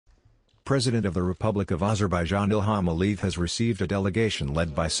President of the Republic of Azerbaijan Ilham Aliyev has received a delegation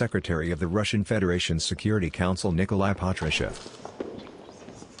led by Secretary of the Russian Federation's Security Council Nikolai Patrushev.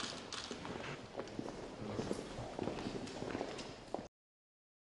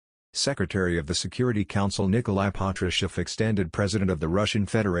 Secretary of the Security Council Nikolai Patrushev extended President of the Russian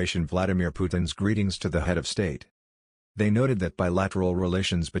Federation Vladimir Putin's greetings to the head of state. They noted that bilateral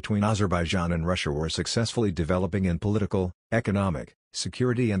relations between Azerbaijan and Russia were successfully developing in political, economic,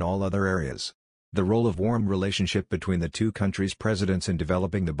 security and all other areas. The role of warm relationship between the two countries' presidents in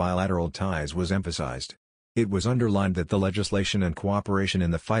developing the bilateral ties was emphasized. It was underlined that the legislation and cooperation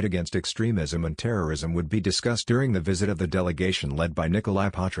in the fight against extremism and terrorism would be discussed during the visit of the delegation led by Nikolai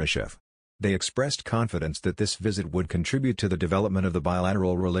Patrushev. They expressed confidence that this visit would contribute to the development of the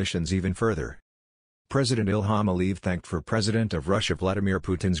bilateral relations even further. President Ilham Aliyev thanked for President of Russia Vladimir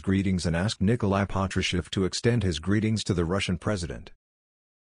Putin's greetings and asked Nikolai Patrushev to extend his greetings to the Russian president.